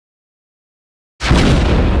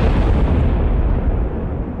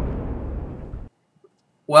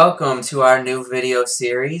Welcome to our new video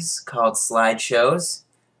series called Slideshows.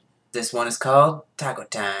 This one is called Taco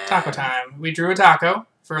Time. Taco Time. We drew a taco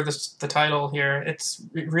for the title here. It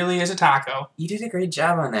really is a taco. You did a great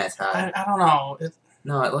job on that, Todd. I don't know.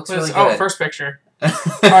 No, it looks really good. Oh, first picture.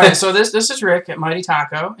 Alright, so this is Rick at Mighty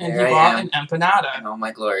Taco, and There he bought an empanada. Oh,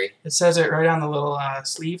 my glory. It says it right on the little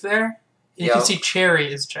sleeve there. You can see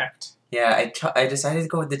cherry is checked. Yeah, I decided to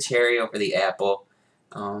go with the cherry over the apple.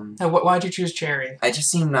 Now, why'd you choose cherry? I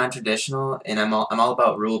just seem non-traditional, and I'm all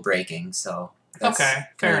about rule breaking, so that's okay,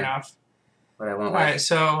 fair enough. What I went with. Alright,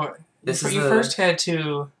 so you first had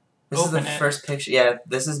to This is the first picture. Yeah,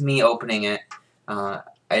 this is me opening it.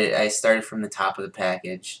 I started from the top of the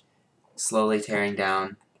package, slowly tearing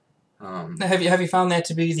down. Have you found that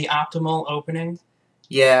to be the optimal opening?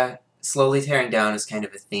 Yeah, slowly tearing down is kind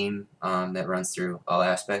of a theme that runs through all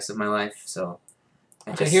aspects of my life. So,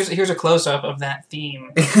 okay, here's a close up of that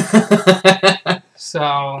theme.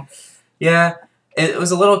 So, yeah, it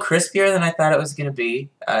was a little crispier than I thought it was gonna be.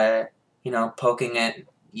 You know, poking it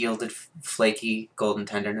yielded flaky golden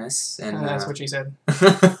tenderness, and that's what she said.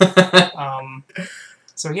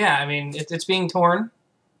 So yeah, I mean, it's being torn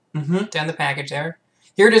down the package there.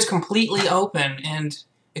 Here it is, completely open and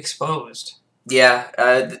exposed. Yeah,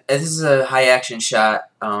 this is a high action shot.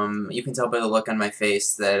 You can tell by the look on my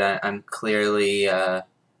face that I'm clearly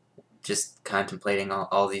just contemplating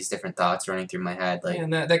all these different thoughts running through my head. Like,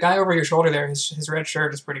 and that guy over your shoulder there, his red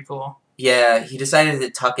shirt is pretty cool. Yeah, he decided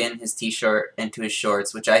to tuck in his t-shirt into his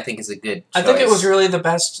shorts, which I think is a good choice. I think it was really the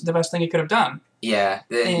best thing he could have done. Yeah,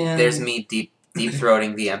 there's me deep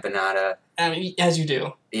throating the empanada. I mean, as you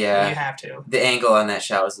do. Yeah, you have to. The angle on that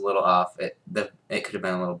shot was a little off. It could have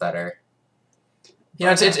been a little better.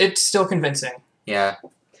 Yeah, it's still convincing. Yeah,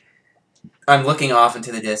 I'm looking off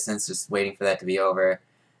into the distance, just waiting for that to be over,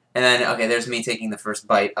 and then okay, there's me taking the first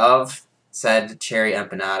bite of said cherry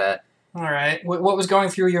empanada. All right, what was going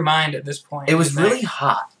through your mind at this point? It was really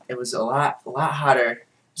hot. It was a lot hotter.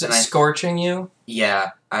 Was it scorching you? Yeah,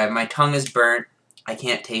 my tongue is burnt. I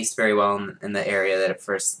can't taste very well in the area that it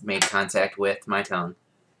first made contact with my tongue.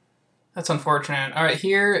 That's unfortunate. All right,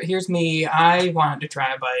 here's me. I wanted to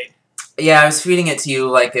try a bite. Yeah, I was feeding it to you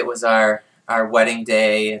like it was our wedding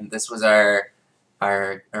day, and this was our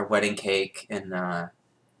wedding cake, and our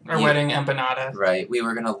wedding empanada. Right, we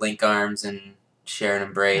were gonna link arms and share an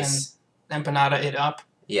embrace. And empanada it up.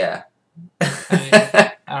 Yeah.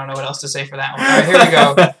 I don't know what else to say for that one. All right, here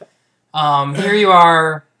we go. Here you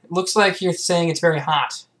are. Looks like you're saying it's very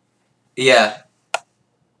hot. Yeah. I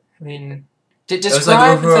mean,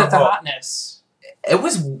 describe the hotness. It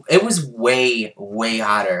was way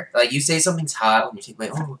hotter. Like, you say something's hot when you take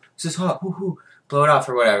like, oh, this is hot, woohoo, blow it off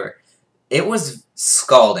or whatever. It was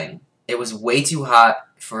scalding. It was way too hot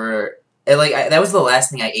for. That was the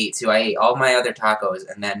last thing I ate too. I ate all my other tacos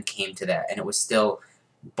and then came to that, and it was still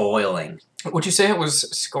boiling. Would you say it was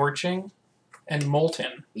scorching and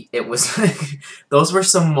molten? It was. Those were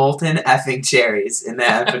some molten effing cherries in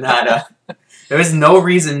that empanada. There was no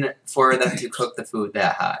reason for them to cook the food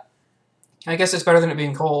that hot. I guess it's better than it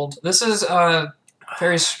being cold. This is a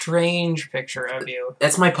very strange picture of you.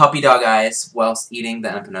 That's my puppy dog eyes whilst eating the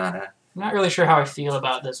empanada. I'm not really sure how I feel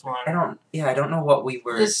about this one. I don't know what we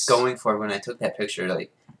were going for when I took that picture.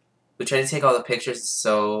 Like, we tried to take all the pictures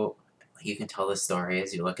so you can tell the story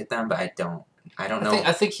as you look at them, but I don't know.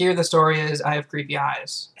 I think here the story is I have creepy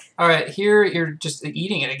eyes. All right, here you're just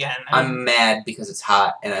eating it again. I'm mad because it's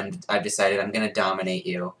hot, and I've decided I'm gonna dominate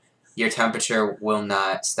you. Your temperature will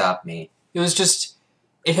not stop me. It was just,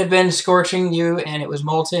 it had been scorching you, and it was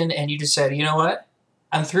molten, and you just said, you know what?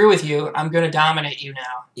 I'm through with you. I'm gonna dominate you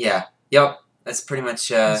now. Yeah. Yep. That's pretty much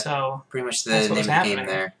the name of the game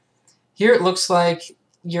there. Here it looks like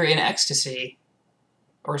you're in ecstasy,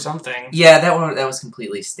 or something. Yeah, that was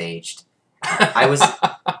completely staged. I was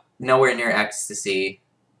nowhere near ecstasy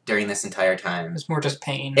during this entire time. It was more just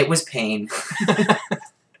pain. It was pain.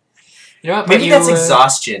 You know what? Maybe that's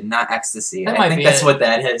exhaustion, not ecstasy. I think that's what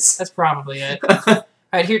that is. That's probably it. All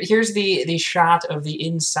right, here's the shot of the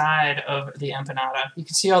inside of the empanada. You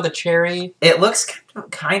can see all the cherry. It looks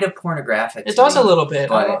kind of pornographic. It does a little bit.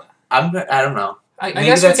 But I don't know. I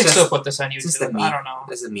guess we can still put this on YouTube. I don't know.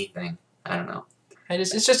 This is a me thing. I don't know.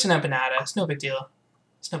 It's just an empanada. It's no big deal.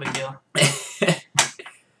 It's no big deal.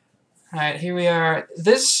 All right, here we are.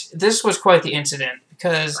 This was quite the incident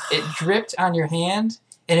because it dripped on your hand,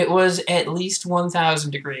 and it was at least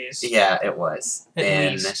 1,000 degrees. Yeah, it was.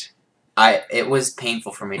 At least. It was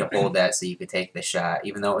painful for me to hold that so you could take the shot.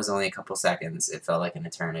 Even though it was only a couple seconds, it felt like an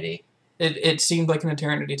eternity. It seemed like an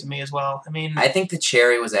eternity to me as well. I mean, I think the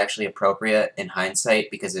cherry was actually appropriate in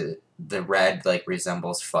hindsight because the red like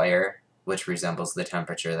resembles fire, which resembles the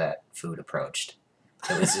temperature that food approached.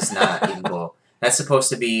 It was just not even cool. That's supposed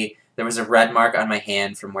to be... There was a red mark on my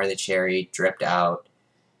hand from where the cherry dripped out,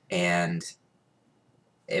 and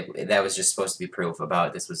that was just supposed to be proof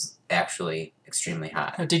about this was actually extremely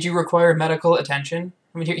hot. Did you require medical attention?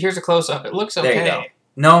 I mean, here's a close-up. It looks okay. There you go.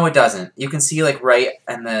 No, it doesn't. You can see like right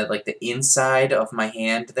on the inside of my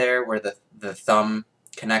hand there, where the thumb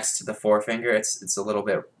connects to the forefinger. It's a little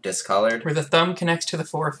bit discolored. Where the thumb connects to the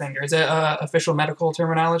forefinger. Is that official medical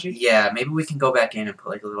terminology? Yeah, maybe we can go back in and put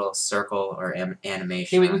like a little circle or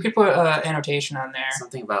animation. Yeah, we could put annotation on there.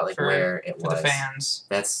 Something about like where it was. For the fans.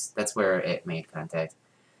 That's where it made contact.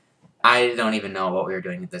 I don't even know what we were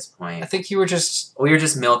doing at this point. I think you were just... We were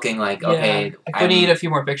just milking, like, okay... I could eat a few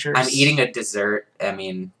more pictures. I'm eating a dessert. I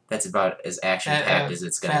mean, that's about as action-packed as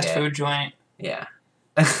it's going to get. Fast food joint. Yeah.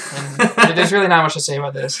 And there's really not much to say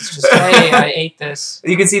about this. It's just, hey, I ate this.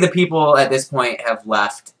 You can see the people at this point have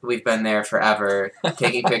left. We've been there forever,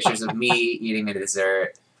 taking pictures of me eating a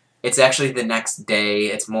dessert. It's actually the next day.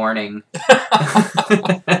 It's morning.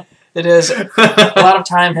 It is. A lot of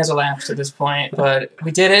time has elapsed at this point, but we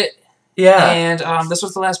did it. Yeah. And this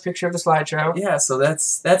was the last picture of the slideshow. Yeah, so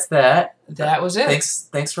that's that. That was it.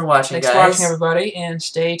 Thanks for watching, guys. Thanks for watching, everybody, and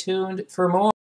stay tuned for more.